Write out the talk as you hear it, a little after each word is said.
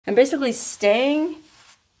I'm basically staying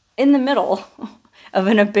in the middle of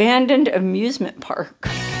an abandoned amusement park.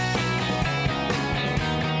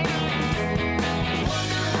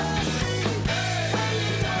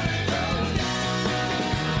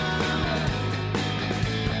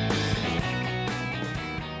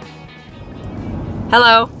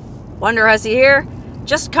 Hello, Wonderhussy here,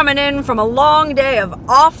 just coming in from a long day of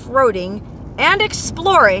off-roading and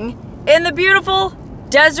exploring in the beautiful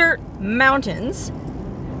desert mountains.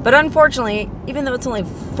 But unfortunately, even though it's only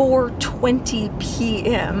 4:20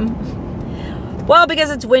 p.m., well, because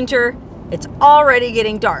it's winter, it's already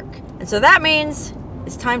getting dark. And so that means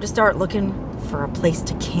it's time to start looking for a place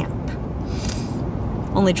to camp.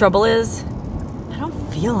 Only trouble is, I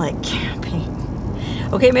don't feel like camping.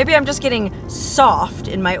 Okay, maybe I'm just getting soft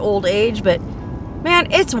in my old age, but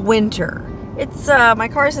man, it's winter. It's, my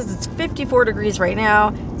car says it's 54 degrees right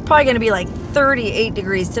now. It's probably gonna be like 38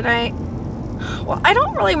 degrees tonight. Well, I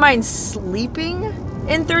don't really mind sleeping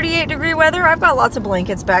in 38-degree weather. I've got lots of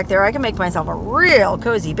blankets back there. I can make myself a real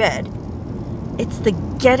cozy bed. It's the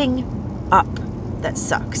getting up that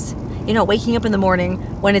sucks. You know, waking up in the morning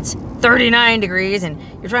when it's 39 degrees and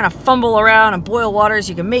you're trying to fumble around and boil water so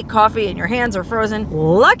you can make coffee and your hands are frozen.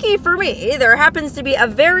 Lucky for me, there happens to be a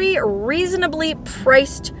very reasonably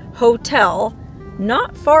priced hotel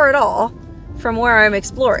not far at all from where I'm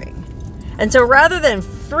exploring. And so rather than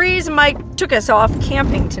freeze my tuchus off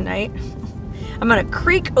camping tonight, I'm gonna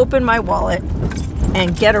creak open my wallet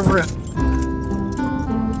and get a room.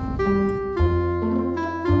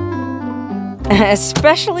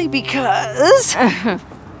 Especially because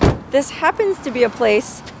this happens to be a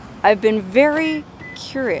place I've been very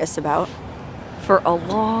curious about for a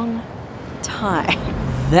long time.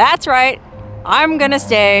 That's right, I'm gonna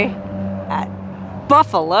stay at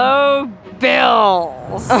Buffalo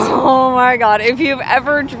Bills. Oh my God, if you've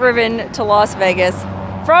ever driven to Las Vegas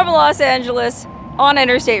from Los Angeles on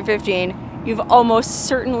Interstate 15, you've almost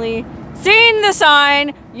certainly seen the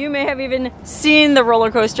sign. You may have even seen the roller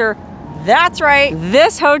coaster. That's right,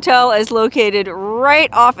 this hotel is located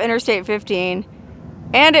right off Interstate 15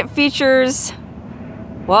 and it features,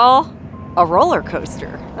 well, a roller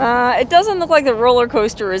coaster. It doesn't look like the roller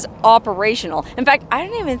coaster is operational. In fact, I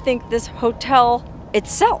didn't even think this hotel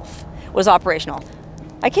itself was operational.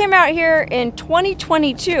 I came out here in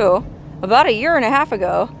 2022, about a year and a half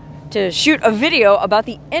ago, to shoot a video about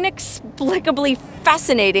the inexplicably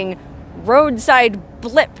fascinating roadside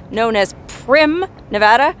blip known as Primm,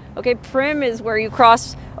 Nevada. Okay, Primm is where you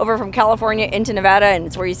cross over from California into Nevada, and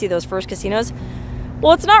it's where you see those first casinos.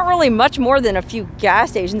 Well, it's not really much more than a few gas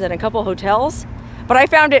stations and a couple hotels, but I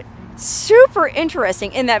found it super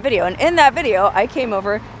interesting in that video. And in that video, I came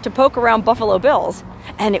over to poke around Buffalo Bills,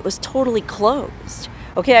 and it was totally closed.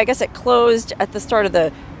 Okay, I guess it closed at the start of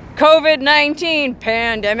the COVID-19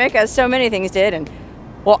 pandemic, as so many things did, and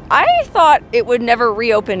well, I thought it would never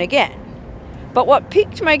reopen again. But what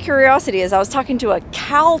piqued my curiosity is I was talking to a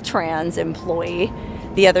Caltrans employee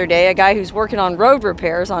the other day, a guy who's working on road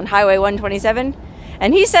repairs on Highway 127,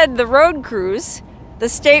 and he said the road crews, the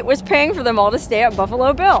state was paying for them all to stay at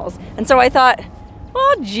Buffalo Bills. And so I thought,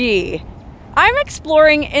 well, gee, I'm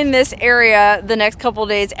exploring in this area the next couple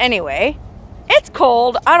days anyway. It's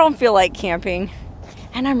cold, I don't feel like camping,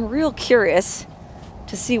 and I'm real curious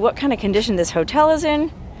to see what kind of condition this hotel is in.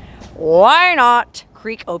 Why not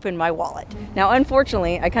creak open my wallet? Now,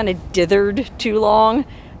 unfortunately, I kind of dithered too long.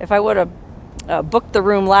 If I would have booked the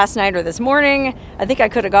room last night or this morning, I think I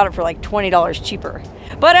could have got it for like $20 cheaper.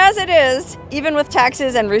 But as it is, even with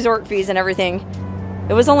taxes and resort fees and everything,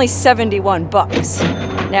 it was only 71 bucks.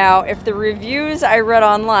 Now, if the reviews I read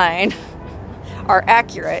online are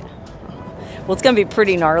accurate, well, it's gonna be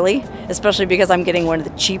pretty gnarly, especially because I'm getting one of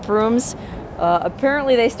the cheap rooms.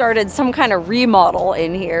 Apparently they started some kind of remodel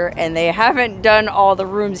in here and they haven't done all the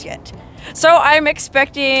rooms yet. So I'm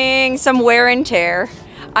expecting some wear and tear.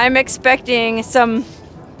 I'm expecting some,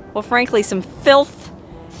 well, frankly, some filth.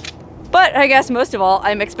 But I guess most of all,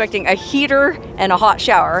 I'm expecting a heater and a hot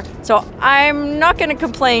shower. So I'm not gonna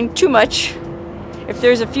complain too much if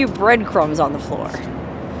there's a few breadcrumbs on the floor.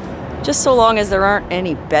 Just so long as there aren't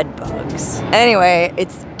any bed bugs. Anyway,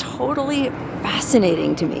 it's totally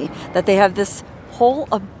fascinating to me that they have this whole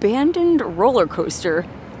abandoned roller coaster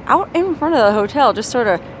out in front of the hotel, just sort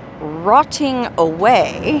of rotting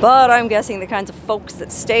away. But I'm guessing the kinds of folks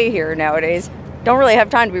that stay here nowadays don't really have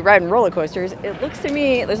time to be riding roller coasters. It looks to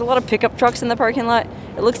me, there's a lot of pickup trucks in the parking lot.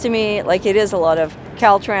 It looks to me like it is a lot of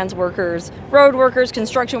Caltrans workers, road workers,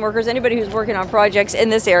 construction workers, anybody who's working on projects in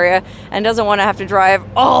this area and doesn't want to have to drive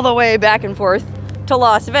all the way back and forth to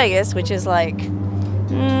Las Vegas, which is like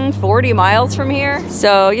 40 miles from here.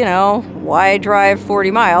 So, you know, why drive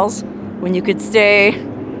 40 miles when you could stay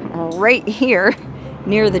right here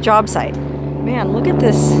near the job site? Man, look at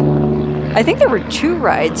this. I think there were 2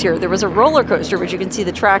 rides here. There was a roller coaster, which you can see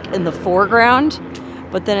the track in the foreground.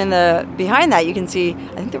 But then in the behind that, you can see,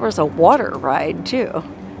 I think there was a water ride too.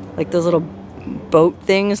 Like those little boat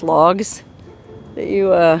things, logs, that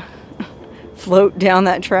you float down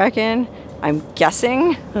that track in. I'm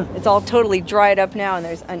guessing. It's all totally dried up now, and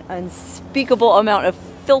there's an unspeakable amount of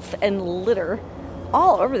filth and litter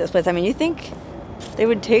all over this place. I mean, you think they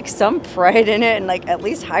would take some pride in it and like at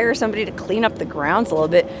least hire somebody to clean up the grounds a little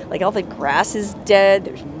bit. Like all the grass is dead,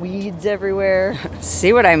 there's weeds everywhere.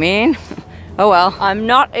 See what I mean? Oh well. I'm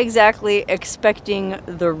not exactly expecting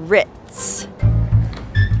the Ritz.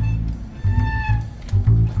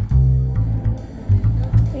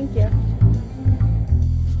 Thank you.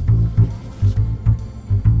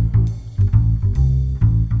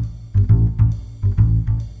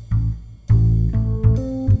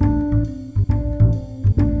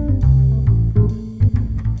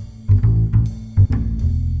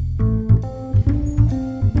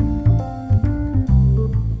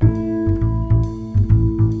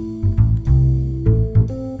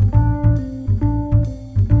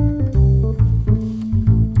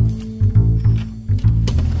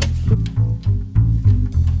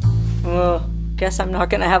 Guess I'm not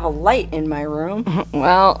gonna have a light in my room.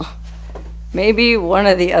 Well, maybe one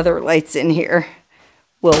of the other lights in here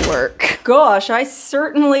will work. Gosh, I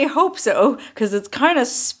certainly hope so, because it's kind of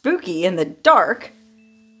spooky in the dark.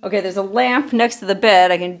 Okay, there's a lamp next to the bed.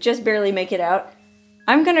 I can just barely make it out.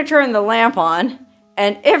 I'm gonna turn the lamp on,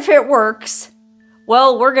 and if it works,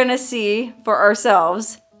 well, we're gonna see for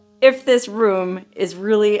ourselves if this room is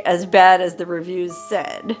really as bad as the reviews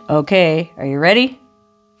said. Okay, are you ready?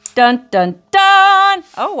 Dun, dun, dun!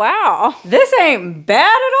 Oh, wow. This ain't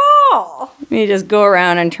bad at all. Let me just go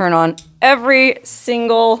around and turn on every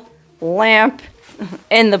single lamp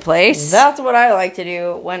in the place. That's what I like to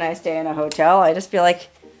do when I stay in a hotel. I just feel like,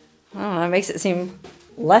 I don't know, it makes it seem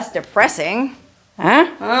less depressing.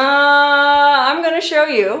 Huh? I'm gonna show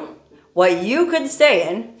you what you could stay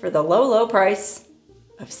in for the low, low price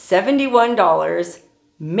of $71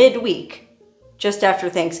 midweek. Just after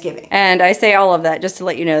Thanksgiving. And I say all of that just to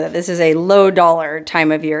let you know that this is a low dollar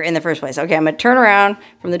time of year in the first place. Okay, I'm gonna turn around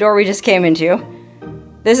from the door we just came into.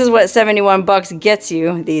 This is what 71 bucks gets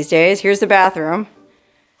you these days. Here's the bathroom.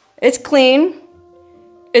 It's clean.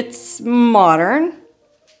 It's modern.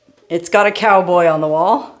 It's got a cowboy on the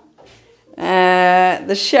wall.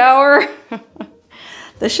 The shower.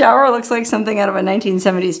 The shower looks like something out of a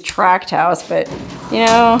 1970s tract house, but you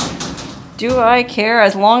know, do I care?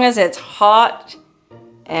 As long as it's hot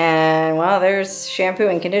and, well, there's shampoo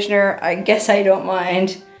and conditioner, I guess I don't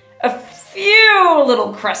mind. A few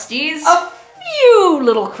little crusties. A few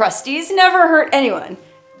little crusties never hurt anyone,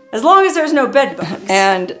 as long as there's no bed bugs.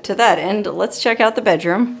 And to that end, let's check out the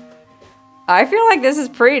bedroom. I feel like this is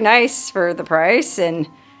pretty nice for the price, and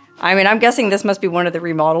I mean, I'm guessing this must be one of the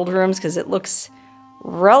remodeled rooms because it looks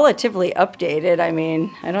relatively updated. I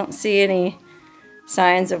mean, I don't see any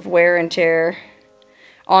signs of wear and tear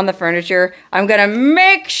on the furniture. I'm gonna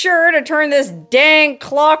make sure to turn this dang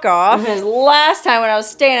clock off. Because last time when I was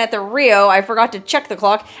staying at the Rio, I forgot to check the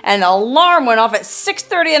clock and the alarm went off at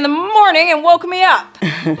 6:30 in the morning and woke me up.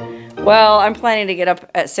 Well, I'm planning to get up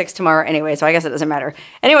at 6 tomorrow anyway, so I guess it doesn't matter.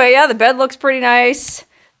 Anyway, yeah, the bed looks pretty nice.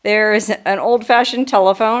 There's an old-fashioned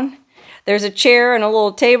telephone. There's a chair and a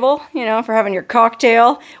little table, you know, for having your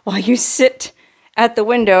cocktail while you sit at the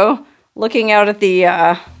window looking out at the,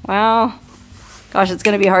 well, gosh, it's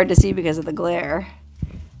going to be hard to see because of the glare.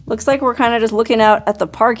 Looks like we're kind of just looking out at the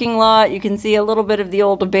parking lot. You can see a little bit of the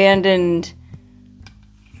old abandoned,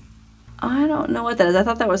 I don't know what that is. I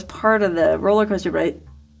thought that was part of the roller coaster, but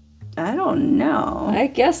I don't know. I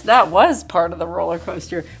guess that was part of the roller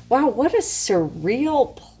coaster. Wow, what a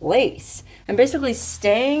surreal place. I'm basically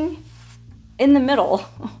staying in the middle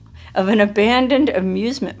of an abandoned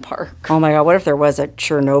amusement park. Oh my god, what if there was a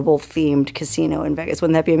Chernobyl-themed casino in Vegas?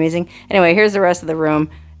 Wouldn't that be amazing? Anyway, here's the rest of the room.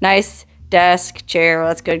 Nice desk, chair. Well,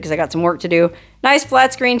 that's good because I got some work to do. Nice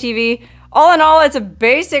flat screen TV. All in all, it's a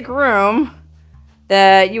basic room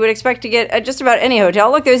that you would expect to get at just about any hotel.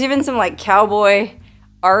 Look, there's even some like cowboy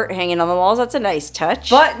art hanging on the walls. That's a nice touch.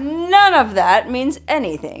 But none of that means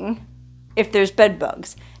anything if there's bed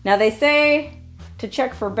bugs. Now they say to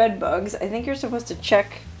check for bed bugs, I think you're supposed to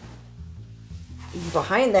check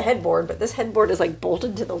behind the headboard, but this headboard is like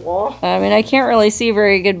bolted to the wall. I mean, I can't really see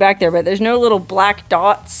very good back there, but there's no little black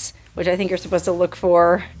dots, which I think you're supposed to look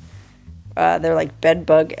for. They're like bed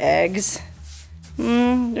bug eggs.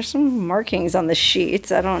 There's some markings on the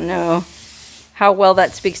sheets. I don't know how well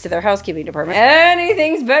that speaks to their housekeeping department.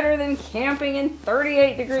 Anything's better than camping in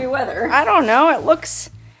 38-degree weather. I don't know. It looks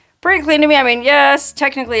pretty clean to me. I mean, yes,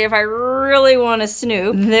 technically, if I really want to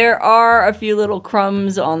snoop, there are a few little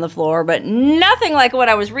crumbs on the floor, but nothing like what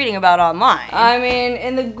I was reading about online. I mean,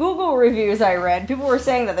 in the Google reviews I read, people were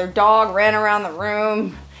saying that their dog ran around the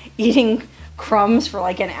room eating crumbs for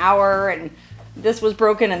like an hour, and this was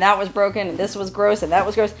broken, and that was broken, and this was gross, and that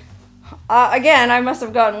was gross. Again, I must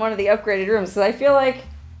have gotten one of the upgraded rooms, because I feel like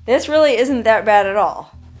this really isn't that bad at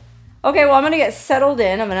all. Okay, well, I'm going to get settled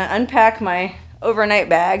in. I'm going to unpack my overnight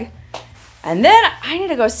bag. And then I need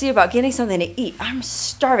to go see about getting something to eat. I'm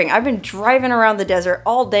starving. I've been driving around the desert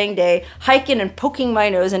all dang day, hiking and poking my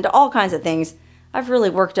nose into all kinds of things. I've really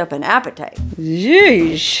worked up an appetite.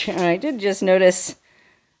 Yeesh. I did just notice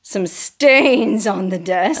some stains on the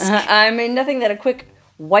desk. I mean, nothing that a quick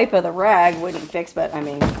wipe of the rag wouldn't fix, but I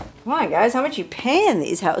mean, come on guys, how much you paying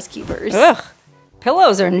these housekeepers? Ugh,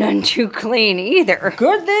 pillows are none too clean either.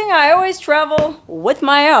 Good thing I always travel with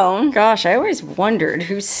my own. Gosh, I always wondered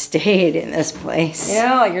who stayed in this place. You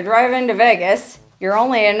know, like you're driving to Vegas, you're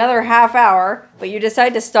only another half hour, but you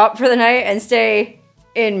decide to stop for the night and stay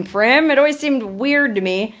in Primm. It always seemed weird to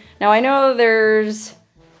me. Now I know there's,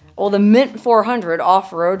 well, the Mint 400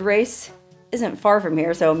 off-road race isn't far from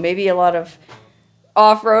here, so maybe a lot of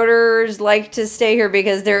off-roaders like to stay here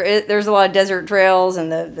because there's a lot of desert trails, and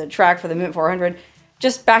the track for the Mint 400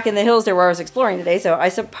 just back in the hills there where I was exploring today. So I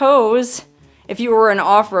suppose if you were an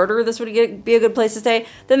off-roader, this would be a good place to stay.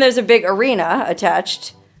 Then there's a big arena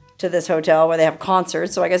attached to this hotel where they have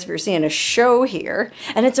concerts. So I guess if you're seeing a show here,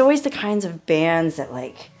 and it's always the kinds of bands that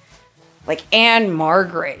like Anne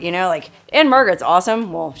Margaret, you know, like Anne Margaret's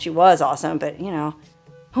awesome. Well, she was awesome, but you know,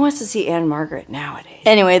 who wants to see Anne Margaret nowadays?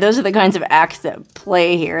 Anyway, those are the kinds of acts that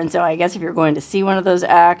play here. And so I guess if you're going to see one of those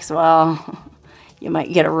acts, well, you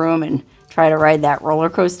might get a room and try to ride that roller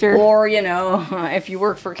coaster. Or, you know, if you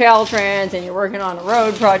work for Caltrans and you're working on a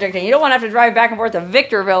road project and you don't want to have to drive back and forth to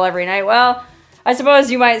Victorville every night, well, I suppose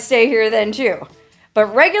you might stay here then too.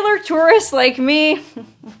 But regular tourists like me,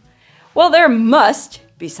 well, there must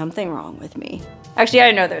be something wrong with me. Actually,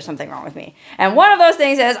 I know there's something wrong with me. And one of those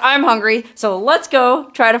things is I'm hungry, so let's go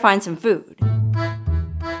try to find some food.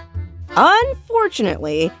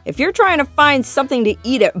 Unfortunately, if you're trying to find something to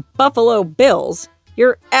eat at Buffalo Bill's,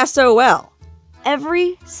 you're SOL.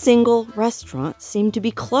 Every single restaurant seemed to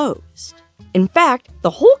be closed. In fact, the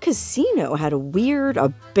whole casino had a weird,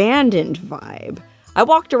 abandoned vibe. I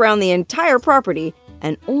walked around the entire property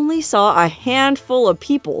and only saw a handful of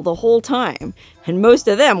people the whole time, and most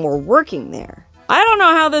of them were working there. I don't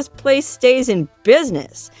know how this place stays in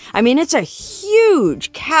business. I mean, it's a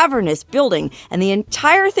huge, cavernous building, and the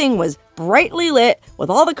entire thing was brightly lit with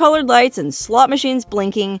all the colored lights and slot machines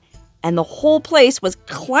blinking, and the whole place was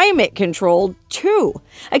climate controlled too.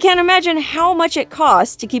 I can't imagine how much it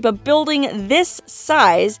costs to keep a building this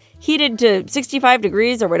size heated to 65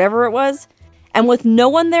 degrees or whatever it was. And with no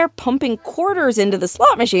one there pumping quarters into the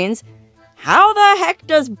slot machines, how the heck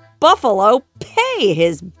does Buffalo pay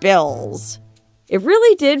his bills? It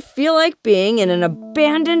really did feel like being in an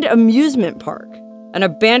abandoned amusement park. An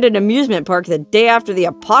abandoned amusement park the day after the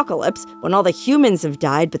apocalypse, when all the humans have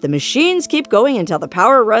died, but the machines keep going until the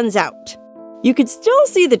power runs out. You could still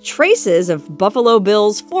see the traces of Buffalo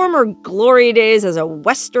Bill's former glory days as a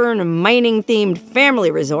Western mining-themed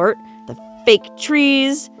family resort. The fake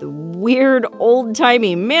trees, the weird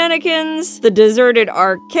old-timey mannequins, the deserted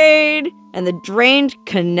arcade, and the drained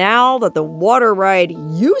canal that the water ride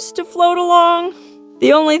used to float along.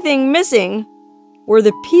 The only thing missing were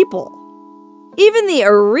the people. Even the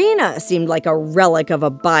arena seemed like a relic of a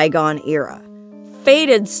bygone era.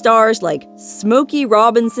 Faded stars like Smokey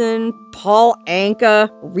Robinson, Paul Anka,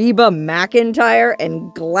 Reba McEntire,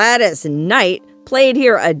 and Gladys Knight played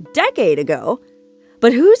here a decade ago.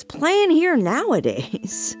 But who's playing here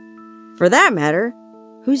nowadays? For that matter,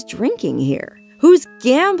 who's drinking here? Who's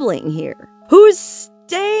gambling here? Who's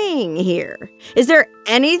staying here? Is there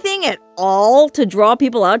anything at all to draw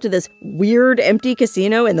people out to this weird empty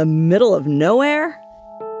casino in the middle of nowhere?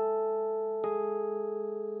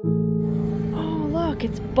 Oh, look,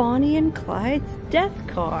 it's Bonnie and Clyde's death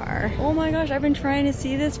car. Oh my gosh, I've been trying to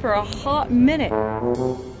see this for a hot minute.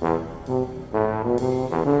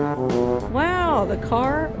 Wow, the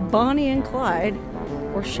car Bonnie and Clyde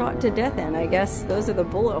were shot to death in. I guess those are the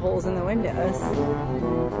bullet holes in the windows.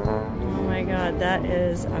 Oh my god, that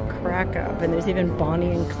is a crack up. And there's even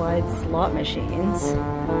Bonnie and Clyde slot machines.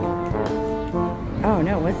 Oh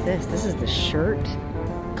no, what's this? This is the shirt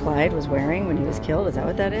Clyde was wearing when he was killed. Is that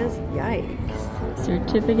what that is? Yikes.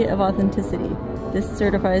 Certificate of authenticity. This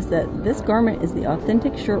certifies that this garment is the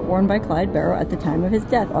authentic shirt worn by Clyde Barrow at the time of his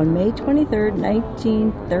death on May 23rd,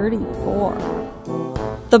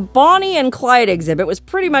 1934. The Bonnie and Clyde exhibit was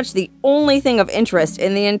pretty much the only thing of interest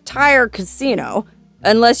in the entire casino,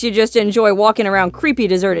 unless you just enjoy walking around creepy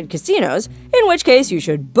deserted casinos, in which case you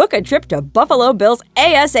should book a trip to Buffalo Bill's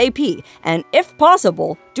ASAP, and if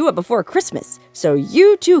possible, do it before Christmas, so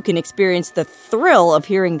you too can experience the thrill of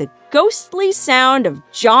hearing the ghostly sound of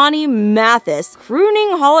Johnny Mathis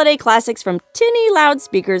crooning holiday classics from tinny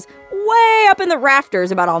loudspeakers way up in the rafters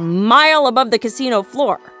about a mile above the casino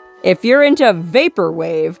floor. If you're into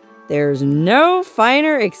vaporwave, there's no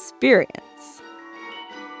finer experience.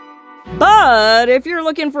 But if you're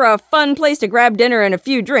looking for a fun place to grab dinner and a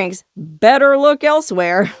few drinks, better look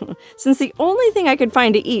elsewhere, since the only thing I could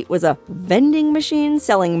find to eat was a vending machine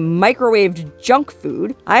selling microwaved junk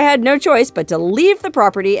food. I had no choice but to leave the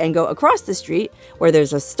property and go across the street, where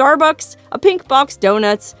there's a Starbucks, a Pink Box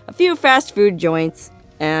Donuts, a few fast food joints,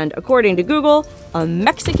 and according to Google, a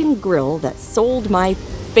Mexican grill that sold my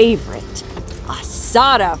favorite,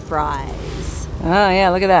 asada fries. Oh yeah,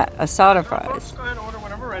 look at that, asada fries. Go ahead and order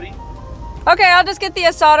whenever ready. Okay, I'll just get the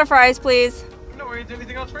asada fries, please. No worries.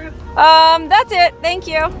 Anything else for you? That's it. Thank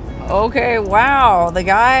you. Okay, wow. The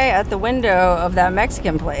guy at the window of that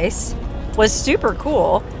Mexican place was super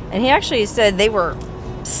cool, and he actually said they were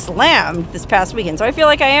slammed this past weekend. So I feel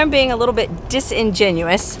like I am being a little bit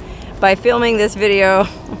disingenuous by filming this video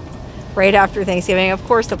right after Thanksgiving. Of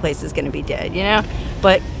course the place is going to be dead, you know?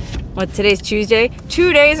 But what, today's Tuesday?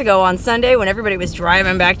 2 days ago on Sunday, when everybody was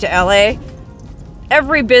driving back to LA,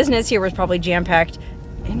 every business here was probably jam-packed,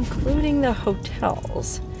 including the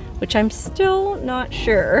hotels, which I'm still not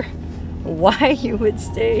sure why you would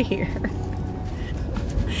stay here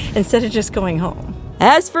instead of just going home.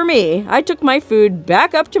 As for me, I took my food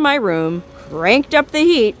back up to my room, cranked up the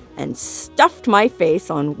heat, and stuffed my face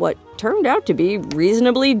on what turned out to be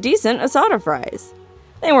reasonably decent asada fries.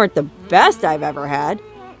 They weren't the best I've ever had,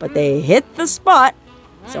 but they hit the spot,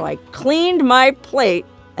 so I cleaned my plate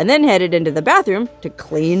and then headed into the bathroom to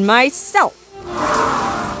clean myself.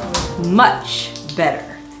 Much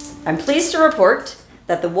better. I'm pleased to report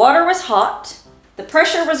that the water was hot, the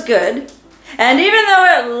pressure was good, and even though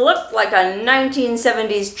it looked like a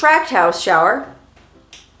 1970s tract house shower,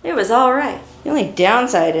 it was all right. The only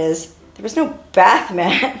downside is there was no bath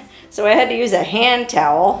mat, so I had to use a hand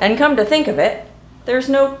towel. And come to think of it, there's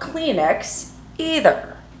no Kleenex either.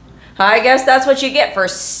 I guess that's what you get for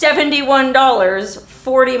 $71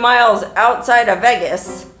 40 miles outside of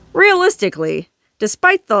Vegas. Realistically,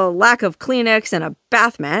 despite the lack of Kleenex and a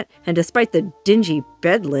bath mat, and despite the dingy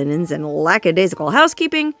bed linens and lackadaisical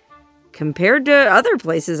housekeeping, compared to other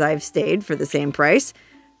places I've stayed for the same price,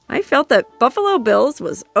 I felt that Buffalo Bill's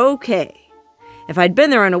was okay. If I'd been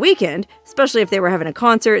there on a weekend, especially if they were having a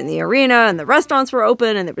concert in the arena and the restaurants were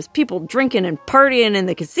open and there was people drinking and partying in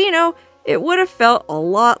the casino, it would have felt a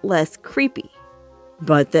lot less creepy.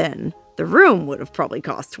 But then, the room would have probably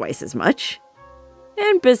cost twice as much.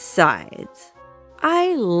 And besides,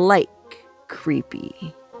 I like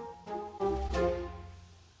creepy.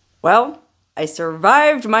 Well, I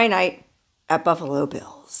survived my night at Buffalo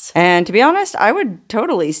Bill's. And to be honest, I would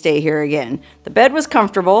totally stay here again. The bed was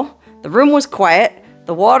comfortable, the room was quiet,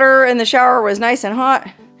 the water in the shower was nice and hot,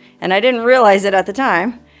 and I didn't realize it at the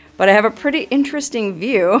time, but I have a pretty interesting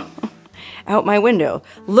view out my window.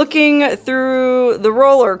 Looking through the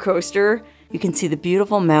roller coaster, you can see the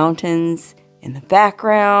beautiful mountains in the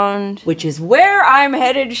background, which is where I'm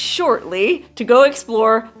headed shortly to go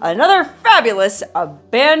explore another fabulous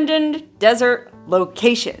abandoned desert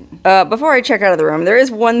location. Before I check out of the room, there is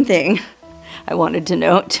one thing I wanted to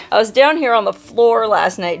note. I was down here on the floor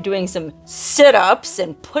last night doing some sit-ups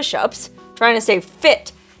and push-ups, trying to stay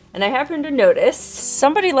fit. And I happened to notice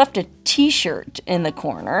somebody left a t-shirt in the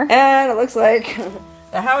corner. And it looks like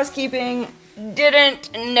the housekeeping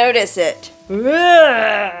didn't notice it.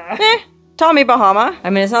 Tommy Bahama. I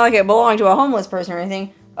mean, it's not like it belonged to a homeless person or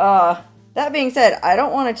anything. That being said, I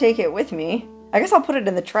don't want to take it with me. I guess I'll put it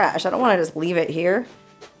in the trash. I don't want to just leave it here,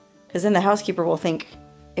 because then the housekeeper will think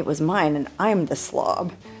it was mine and I'm the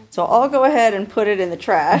slob. So I'll go ahead and put it in the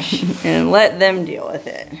trash and let them deal with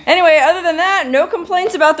it. Anyway, other than that, no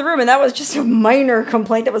complaints about the room, and that was just a minor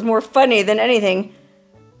complaint that was more funny than anything.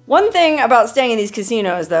 One thing about staying in these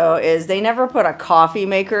casinos, though, is they never put a coffee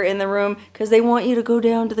maker in the room because they want you to go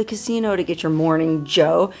down to the casino to get your morning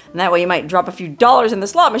joe, and that way you might drop a few dollars in the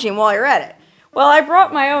slot machine while you're at it. Well, I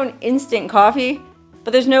brought my own instant coffee,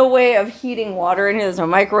 but there's no way of heating water in here. There's no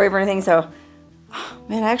microwave or anything, so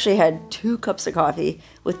man, I actually had 2 cups of coffee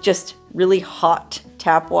with just really hot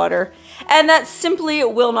tap water. And that simply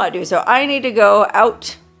will not do. So I need to go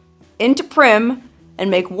out into Primm and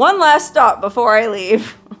make one last stop before I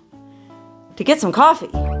leave to get some coffee.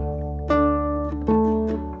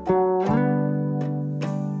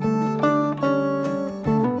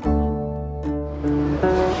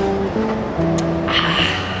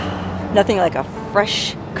 Nothing like a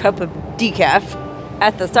fresh cup of decaf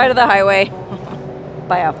at the side of the highway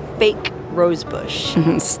by a fake rose bush.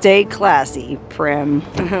 Stay classy, Primm.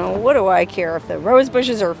 What do I care if the rose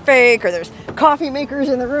bushes are fake or there's coffee makers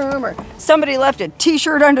in the room or somebody left a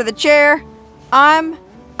t-shirt under the chair? I'm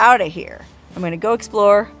out of here. I'm gonna go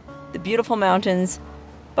explore the beautiful mountains,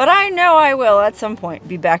 but I know I will at some point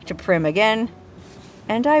be back to Primm again,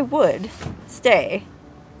 and I would stay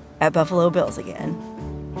at Buffalo Bill's again.